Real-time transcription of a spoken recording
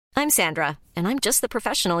I'm Sandra, and I'm just the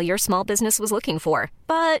professional your small business was looking for.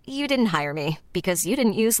 But you didn't hire me because you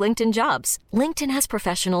didn't use LinkedIn Jobs. LinkedIn has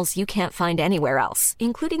professionals you can't find anywhere else,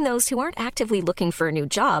 including those who aren't actively looking for a new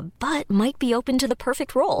job, but might be open to the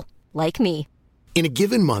perfect role, like me. In a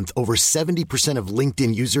given month, over 70% of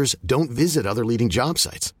LinkedIn users don't visit other leading job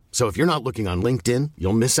sites. So if you're not looking on LinkedIn,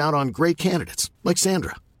 you'll miss out on great candidates like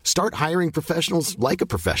Sandra. Start hiring professionals like a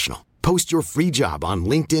professional. Post your free job on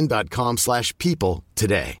linkedin.com/people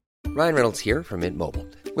today. Ryan Reynolds here from Mint Mobile.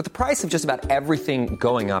 With the price of just about everything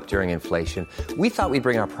going up during inflation, we thought we'd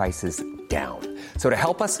bring our prices down. So to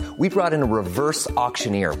help us, we brought in a reverse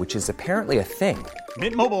auctioneer, which is apparently a thing.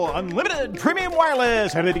 Mint Mobile Unlimited Premium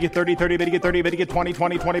Wireless. How to get 30, 30, bit to get 30, bit to get 20,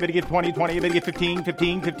 20, 20, bit to get 20, 20, bit to get 15,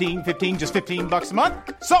 15, 15, 15, just $15 a month?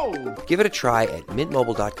 Sold! Give it a try at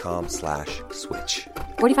mintmobile.com/switch.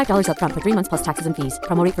 $45 up front for 3 months plus taxes and fees.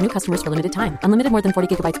 Promo rate for new customers for limited time. Unlimited more than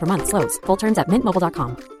 40 gigabytes per month. Slows full terms at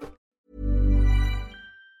mintmobile.com.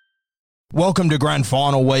 Welcome to Grand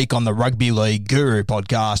Final Week on the Rugby League Guru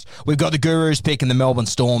podcast. We've got the Gurus picking the Melbourne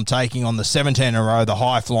Storm, taking on the 17 in a row, the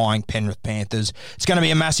high-flying Penrith Panthers. It's going to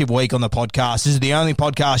be a massive week on the podcast. This is the only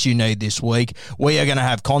podcast you need this week. We are going to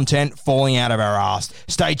have content falling out of our ass.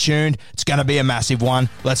 Stay tuned. It's going to be a massive one.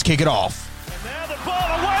 Let's kick it off. And now the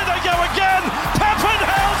ball, away they go again.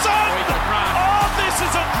 Pappenhausen! Oh, this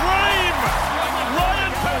is a dream!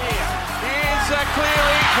 Ryan Pappenhausen. Here's a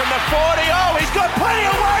clearing from the 40. Oh, he's got plenty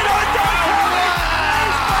of weight on Don Kelly.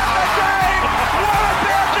 He's won the game. What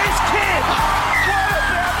about this kid? What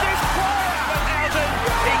about this player? Pappenhausen,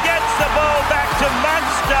 he gets the ball back to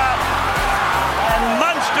Munster. And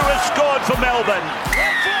Munster has scored for Melbourne.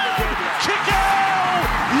 Kick-out!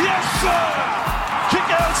 Yes, sir!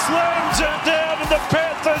 Kick-out slams it down and the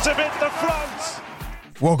Panthers have hit the front.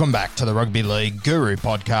 Welcome back to the Rugby League Guru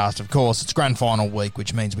podcast. Of course, it's Grand Final Week,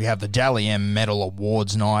 which means we have the Dally M Medal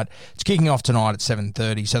Awards night. It's kicking off tonight at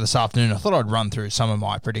 7:30. So this afternoon, I thought I'd run through some of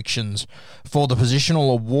my predictions for the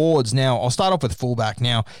positional awards. Now, I'll start off with fullback.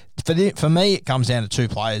 Now, for me, it comes down to two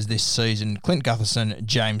players this season, Clint Gutherson,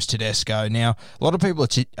 James Tedesco. Now, a lot of people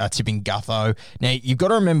are tipping Gutho. Now, you've got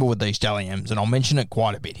to remember with these Dally M's, and I'll mention it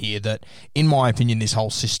quite a bit here, that in my opinion, this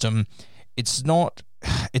whole system, it's not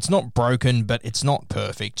broken, but it's not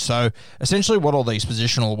perfect. So essentially what all these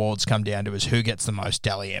positional awards come down to is who gets the most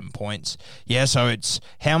Dally M points. Yeah, so it's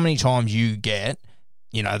how many times you get,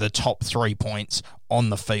 the top 3 points on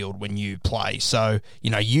the field when you play. So,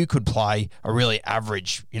 you could play a really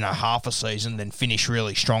average, half a season, then finish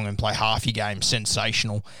really strong and play half your game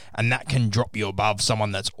sensational, and that can drop you above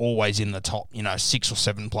someone that's always in the top, 6 or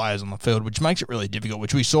 7 players on the field, which makes it really difficult,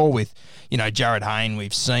 which we saw with, Jared Hayne,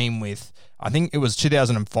 we've seen with, I think it was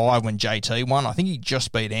 2005 when JT won. I think he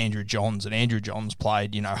just beat Andrew Johns, and Andrew Johns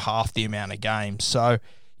played, half the amount of games. So,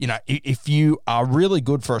 if you are really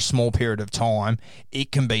good for a small period of time,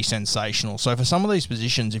 it can be sensational. So for some of these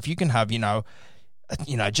positions, if you can have,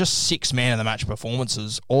 just 6 man of the match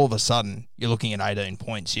performances, all of a sudden you're looking at 18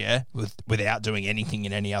 points, without doing anything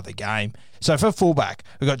in any other game. So for fullback,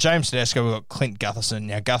 we've got James Tedesco, we've got Clint Gutherson.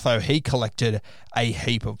 Now, Gutho, he collected a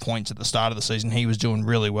heap of points at the start of the season. He was doing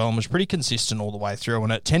really well and was pretty consistent all the way through,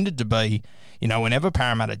 and it tended to be, whenever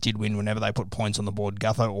Parramatta did win, whenever they put points on the board,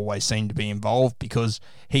 Gutho always seemed to be involved because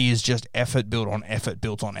he is just effort built on effort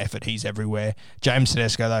built on effort. He's everywhere. James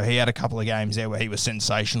Tedesco, though, he had a couple of games there where he was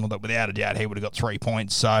sensational that without a doubt he would have got 3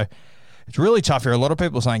 points. So it's really tough here. A lot of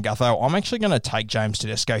people are saying Gutho. I'm actually going to take James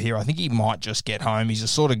Tedesco here. I think he might just get home. He's the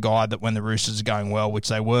sort of guy that when the Roosters are going well, which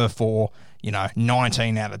they were for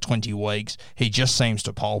 19 out of 20 weeks, he just seems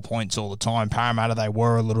to poll points all the time. Parramatta, they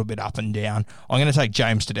were a little bit up and down. I'm going to take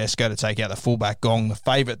James Tedesco to take out the fullback gong. The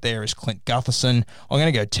favourite there is Clint Gutherson. I'm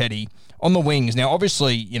going to go Teddy. On the wings, now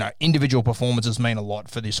obviously, individual performances mean a lot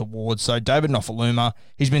for this award. So David Nofaluma,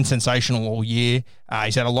 he's been sensational all year.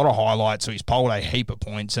 He's had a lot of highlights, so he's polled a heap of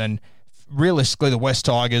points. And realistically, the West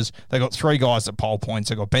Tigers, they got 3 guys that poll points.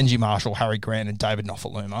 They got Benji Marshall, Harry Grant, and David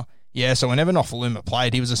Nofaluma. Yeah, so whenever Nofaluma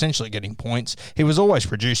played, he was essentially getting points. He was always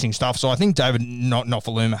producing stuff, so I think David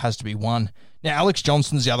Nofaluma has to be one. Now, Alex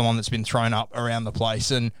Johnston's the other one that's been thrown up around the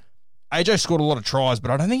place, and AJ scored a lot of tries, but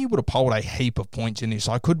I don't think he would have polled a heap of points in this.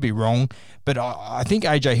 I could be wrong, but I think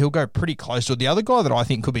AJ, he'll go pretty close to it. The other guy that I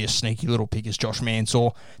think could be a sneaky little pick is Josh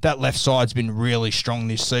Mansour. That left side's been really strong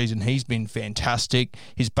this season. He's been fantastic.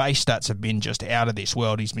 His base stats have been just out of this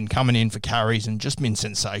world. He's been coming in for carries and just been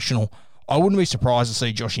sensational. I wouldn't be surprised to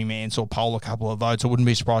see Joshy Mansour poll a couple of votes. I wouldn't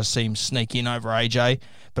be surprised to see him sneak in over AJ.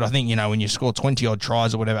 But I think, when you score 20-odd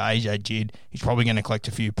tries or whatever AJ did, he's probably going to collect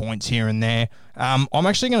a few points here and there. I'm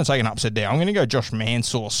actually going to take an upset there. I'm going to go Josh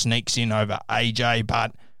Mansour sneaks in over AJ,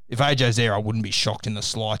 but if AJ's there, I wouldn't be shocked in the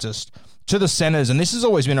slightest. to the centres, and this has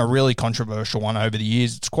always been a really controversial one over the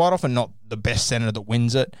years. It's quite often not the best centre that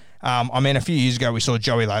wins it. A few years ago we saw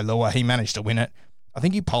Joey Leilua. He managed to win it. I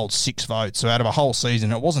think he polled 6 votes, so out of a whole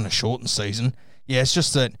season, it wasn't a shortened season. Yeah, it's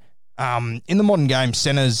just that in the modern game,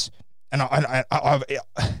 centres, and I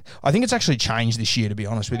think it's actually changed this year, to be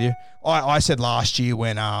honest with you. I said last year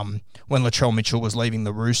when Latrell Mitchell was leaving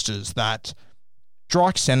the Roosters that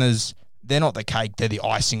strike centres, they're not the cake, they're the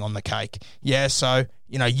icing on the cake. Yeah, so,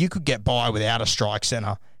 you could get by without a strike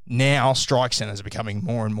centre. Now, strike centres are becoming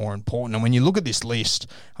more and more important. And when you look at this list,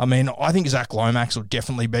 I think Zach Lomax will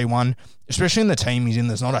definitely be one, especially in the team he's in.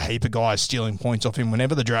 There's not a heap of guys stealing points off him.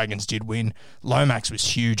 Whenever the Dragons did win, Lomax was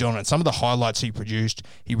huge on it. Some of the highlights he produced,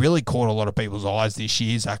 he really caught a lot of people's eyes this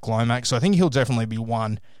year, Zach Lomax. So I think he'll definitely be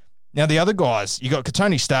one. Now, the other guys, you got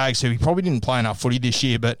Katoni Staggs, who he probably didn't play enough footy this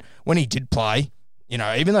year, but when he did play,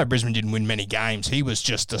 even though Brisbane didn't win many games, he was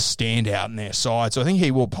just a standout in their side. So I think he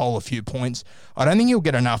will poll a few points. I don't think he'll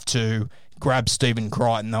get enough to grab Stephen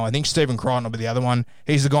Crichton, though. I think Stephen Crichton will be the other one.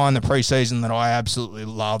 He's the guy in the preseason that I absolutely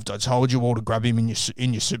loved. I told you all to grab him in your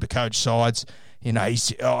Supercoach sides.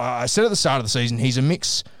 I said at the start of the season, he's a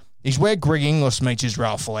mix. He's where Greg Inglis meets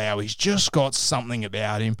Israel Folau. He's just got something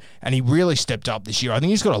about him, and he really stepped up this year. I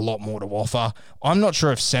think he's got a lot more to offer. I'm not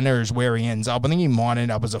sure if centre is where he ends up. I think he might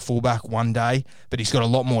end up as a fullback one day, but he's got a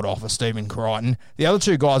lot more to offer, Stephen Crichton. The other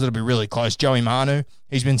two guys that'll be really close, Joey Manu,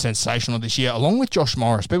 he's been sensational this year, along with Josh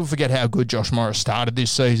Morris. People forget how good Josh Morris started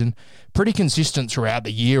this season. Pretty consistent throughout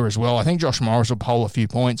the year as well. I think Josh Morris will poll a few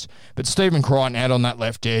points, but Stephen Crichton out on that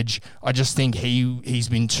left edge, I just think he's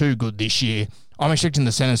been too good this year. I'm expecting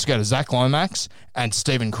the centres to go to Zach Lomax and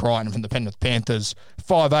Stephen Crichton from the Penrith Panthers.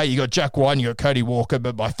 5'8", you got Jack White and you got Cody Walker,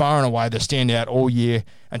 but by far and away the standout all year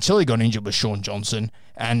until he got injured was Shaun Johnson.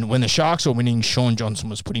 And when the Sharks were winning, Shaun Johnson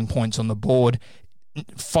was putting points on the board.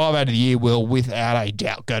 5 out of the year will, without a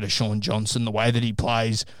doubt, go to Shaun Johnson. The way that he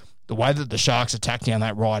plays, the way that the Sharks attack down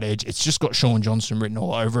that right edge, it's just got Shaun Johnson written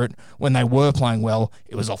all over it. When they were playing well,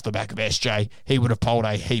 it was off the back of SJ. He would have polled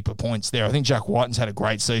a heap of points there. I think Jack Whiten's had a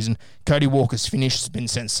great season. Cody Walker's finish has been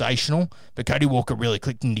sensational, but Cody Walker really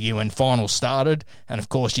clicked into gear when finals started. And of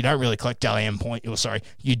course, you don't collect Dally M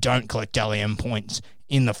points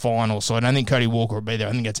in the final, so I don't think Cody Walker will be there.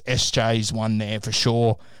 I think it's SJ's one there for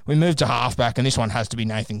sure. We move to halfback, and this one has to be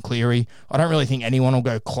Nathan Cleary. I don't really think anyone will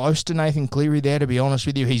go close to Nathan Cleary there, to be honest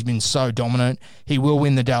with you. He's been so dominant. He will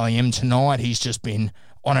win the Dally M tonight. He's just been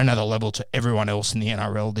on another level to everyone else in the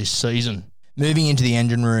NRL this season. Moving into the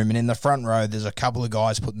engine room, and in the front row, there's a couple of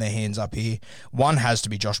guys putting their hands up here. One has to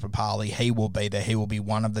be Josh Papali. He will be there. He will be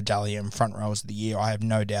one of the Dally M front rowers of the year. I have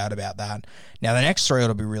no doubt about that. Now, the next three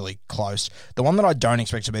will be really close. The one that I don't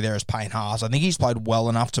expect to be there is Payne Haas. I think he's played well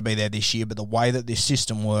enough to be there this year, but the way that this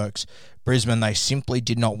system works, Brisbane, they simply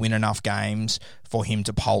did not win enough games for him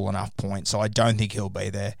to poll enough points, so I don't think he'll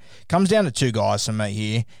be there. Comes down to two guys for me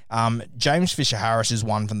here. James Fisher-Harris is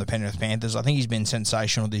one from the Penrith Panthers. I think he's been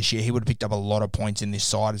sensational this year. He would have picked up a lot of points in this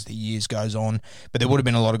side as the years goes on, but there would have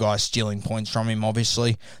been a lot of guys stealing points from him,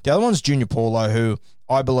 obviously. The other one's Junior Paulo, who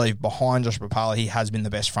I believe behind Josh Papali, he has been the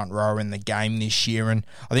best front rower in the game this year, and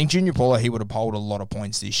I think Junior Paulo, he would have polled a lot of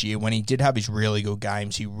points this year. When he did have his really good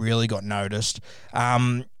games, he really got noticed.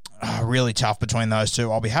 Really tough between those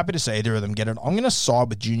two. I'll be happy to see either of them get it. I'm going to side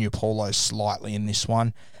with Junior Paulo slightly in this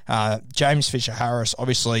one. James Fisher-Harris,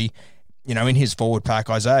 obviously, in his forward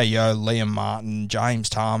pack, Isaiah Yeo, Liam Martin, James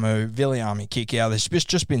Tamu, Viliami Kikau. There's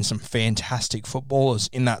just been some fantastic footballers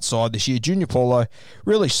in that side this year. Junior Paulo,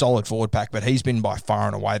 really solid forward pack, but he's been by far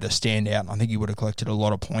and away the standout. I think he would have collected a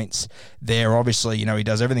lot of points there. Obviously, he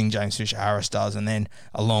does everything James Fisher-Harris does, and then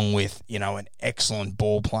along with, an excellent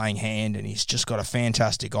ball-playing hand, and he's just got a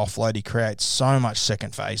fantastic offload. He creates so much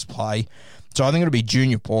second-phase play. So I think it'll be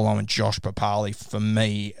Junior Paulo and Josh Papali for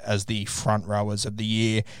me as the front rowers of the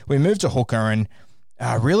year. We move to hooker, and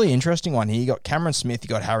a really interesting one here. You got Cameron Smith, you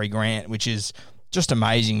got Harry Grant, which is just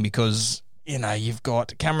amazing because, you've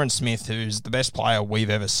got Cameron Smith, who's the best player we've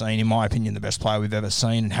ever seen, in my opinion, the best player we've ever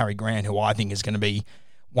seen, and Harry Grant, who I think is going to be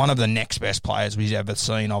one of the next best players we've ever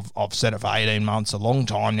seen. I've said it for 18 months, a long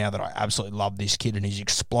time now, that I absolutely love this kid, and he's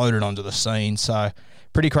exploded onto the scene. So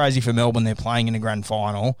pretty crazy for Melbourne. They're playing in a grand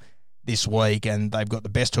final this week, and they've got the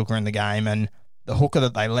best hooker in the game, and the hooker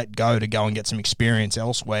that they let go to go and get some experience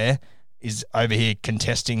elsewhere is over here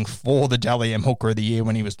contesting for the Dally M Hooker of the Year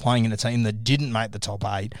when he was playing in a team that didn't make the top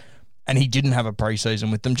 8, and he didn't have a preseason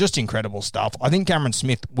with them. Just incredible stuff. I think Cameron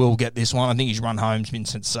Smith will get this one. I think his run home's been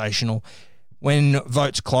sensational. when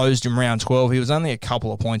votes closed in round 12, he was only a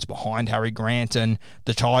couple of points behind Harry Grant, and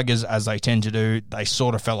the Tigers, as they tend to do, they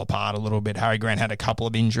sort of fell apart a little bit. Harry Grant had a couple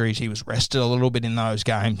of injuries. He was rested a little bit in those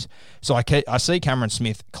games. So I see Cameron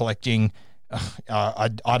Smith collecting, I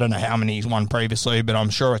don't know how many he's won previously, but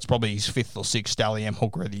I'm sure it's probably his 5th or 6th Dally M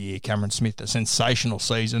Hooker of the Year. Cameron Smith, a sensational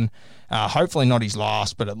season. Hopefully not his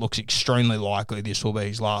last, but it looks extremely likely this will be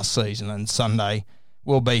his last season, and Sunday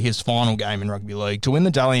will be his final game in rugby league. To win the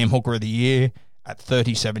Dally M Hooker of the Year at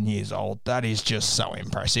 37 years old, that is just so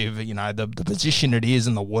impressive. You know, the position it is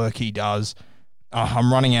and the work he does.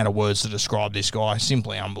 I'm running out of words to describe this guy.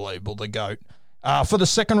 Simply unbelievable, the GOAT. For the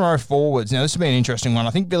second row forwards, now this will be an interesting one. I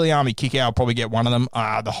think Viliami Kikau will probably get one of them.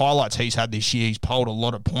 The highlights he's had this year, he's polled a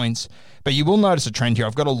lot of points. But you will notice a trend here.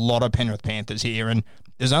 I've got a lot of Penrith Panthers here, and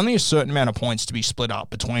there's only a certain amount of points to be split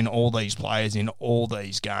up between all these players in all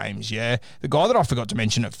these games, yeah? The guy that I forgot to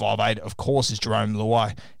mention at 5'8", of course, is Jerome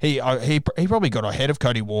Luai. He probably got ahead of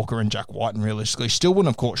Cody Walker and Jack White, and realistically still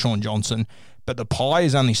wouldn't have caught Sean Johnson, but the pie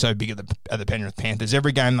is only so big at the Penrith Panthers.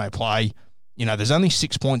 Every game they play, you know, there's only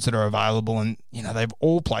 6 points that are available, and, you know, they've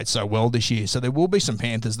all played so well this year, so there will be some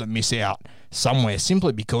Panthers that miss out somewhere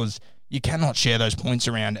simply because you cannot share those points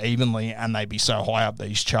around evenly and they be so high up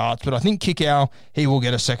these charts. But I think Kikau, he will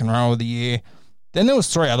get a second row of the year. Then there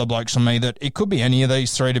was 3 other blokes for me that it could be any of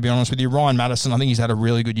these 3, to be honest with you. Ryan Madison, I think he's had a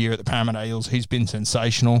really good year at the Parramatta Eels. He's been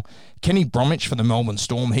sensational. Kenny Bromwich for the Melbourne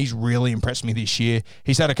Storm, he's really impressed me this year.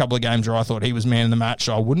 He's had a couple of games where I thought he was man of the match,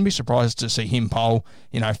 so I wouldn't be surprised to see him poll,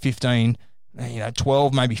 15,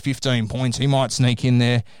 12, maybe 15 points. He might sneak in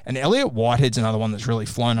there. And Elliot Whitehead's another one that's really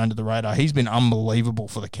flown under the radar. He's been unbelievable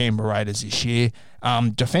for the Canberra Raiders this year.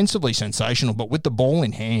 Defensively sensational, but with the ball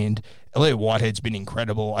in hand, Elliot Whitehead's been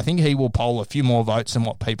incredible. I think he will poll a few more votes than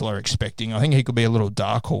what people are expecting. I think he could be a little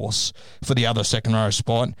dark horse for the other second row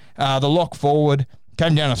spot. The lock forward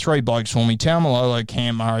came down to 3 blokes for me. Taumalolo,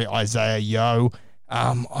 Cam Murray, Isaiah Yeo.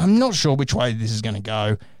 I'm not sure which way this is going to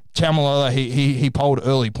go. Taumalolo, he polled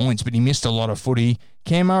early points, but he missed a lot of footy.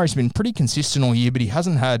 Cam Murray's been pretty consistent all year, but he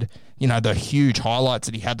hasn't had, the huge highlights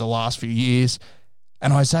that he had the last few years.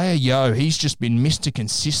 And Isaiah Yeo, he's just been Mr.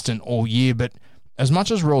 Consistent all year, but as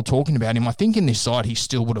much as we're all talking about him, I think in this side he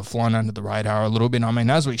still would have flown under the radar a little bit. I mean,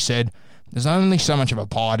 as we said, there's only so much of a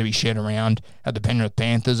pie to be shared around at the Penrith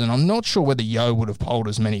Panthers, and I'm not sure whether Yeo would have polled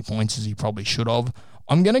as many points as he probably should have.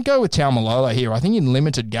 I'm going to go with Taumalolo here. I think in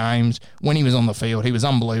limited games, when he was on the field, he was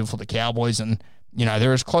unbelievable for the Cowboys, and,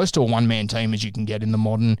 they're as close to a one-man team as you can get in the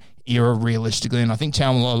modern era, realistically, and I think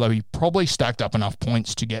Taumalolo, he probably stacked up enough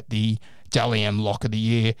points to get the Dally M Lock of the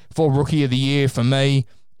Year. For Rookie of the Year, for me,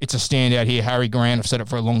 it's a standout here. Harry Grant, I've said it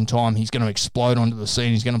for a long time, he's going to explode onto the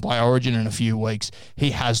scene. He's going to play Origin in a few weeks.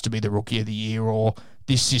 He has to be the Rookie of the Year, or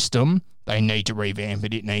this system, they need to revamp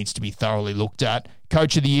it. It needs to be thoroughly looked at.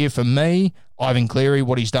 Coach of the Year for me, Ivan Cleary,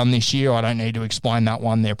 what he's done this year, I don't need to explain that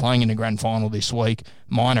one. They're playing in the grand final this week.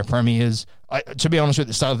 Minor premiers. To be honest with you,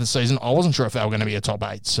 at the start of the season, I wasn't sure if they were going to be a top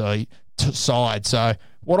 8 side. So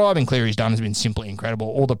what Ivan Cleary's done has been simply incredible.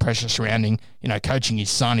 All the pressure surrounding, coaching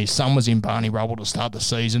his son. His son was in Barney Rubble to start the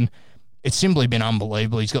season. It's simply been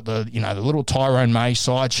unbelievable. He's got the little Tyrone May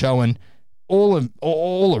side showing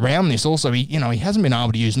all around this. Also, he hasn't been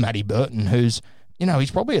able to use Matty Burton, who's,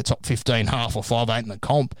 he's probably a top 15 half or 5'8" in the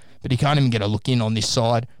comp, but he can't even get a look in on this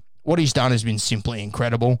side. What he's done has been simply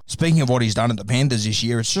incredible. Speaking of what he's done at the Panthers this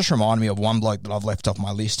year, it's just reminded me of one bloke that I've left off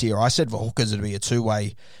my list here. I said for hookers it'd be a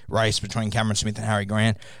 2-way race between Cameron Smith and Harry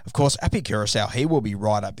Grant. Of course, Api Curacao, he will be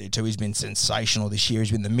right up there too. He's been sensational this year.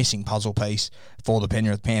 He's been the missing puzzle piece for the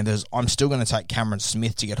Penrith Panthers. I'm still going to take Cameron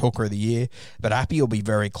Smith to get hooker of the year, but Api will be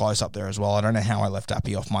very close up there as well. I don't know how I left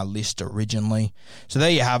Api off my list originally. So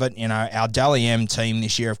there you have it, our Dally M team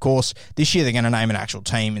this year. Of course, this year they're going to name an actual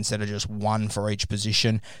team instead of just one for each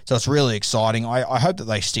position. So it's really exciting. I hope that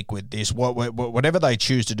they stick with this. Whatever they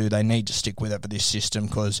choose to do, they need to stick with it for this system,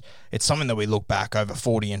 because it's something that we look back over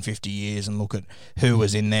 40 and 50 years and look at who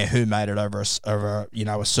was in there, who made it over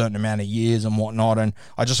a certain amount of years and whatnot. And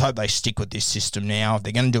I just hope they stick with this system now. If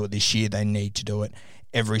they're going to do it this year, they need to do it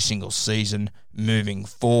every single season moving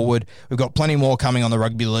forward. We've got plenty more coming on the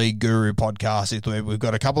Rugby League Guru podcast. We've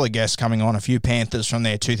got a couple of guests coming on, a few Panthers from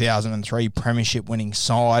their 2003 premiership winning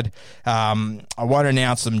side. I won't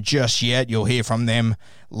announce them just yet. You'll hear from them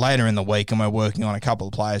later in the week, and we're working on a couple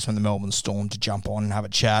of players from the Melbourne Storm to jump on and have a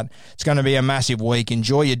chat. It's going to be a massive week.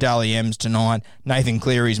 Enjoy your Dally M's tonight. Nathan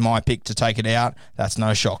Cleary's my pick to take it out. That's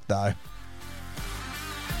no shock, though.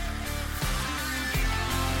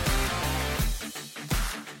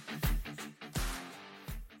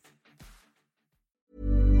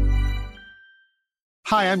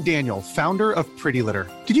 Hi, I'm Daniel, founder of Pretty Litter.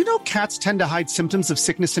 Did you know cats tend to hide symptoms of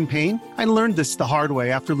sickness and pain? I learned this the hard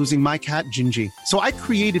way after losing my cat, Gingy. So I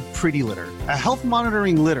created Pretty Litter, a health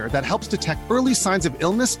monitoring litter that helps detect early signs of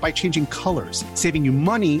illness by changing colors, saving you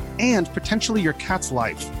money and potentially your cat's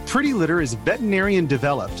life. Pretty Litter is veterinarian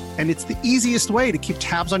developed, and it's the easiest way to keep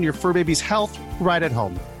tabs on your fur baby's health right at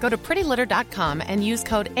home. Go to prettylitter.com and use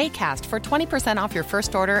code ACAST for 20% off your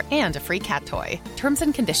first order and a free cat toy. Terms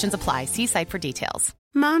and conditions apply. See site for details.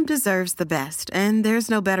 Mom deserves the best, and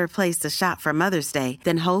there's no better place to shop for Mother's Day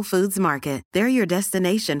than Whole Foods Market. They're your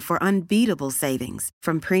destination for unbeatable savings,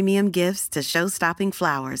 from premium gifts to show-stopping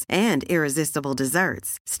flowers and irresistible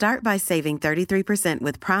desserts. Start by saving 33%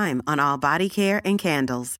 with Prime on all body care and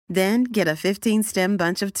candles. Then get a 15-stem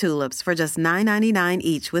bunch of tulips for just $9.99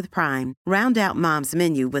 each with Prime. Round out Mom's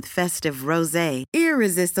menu with festive rosé,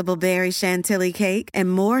 irresistible berry chantilly cake,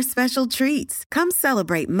 and more special treats. Come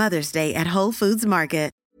celebrate Mother's Day at Whole Foods Market.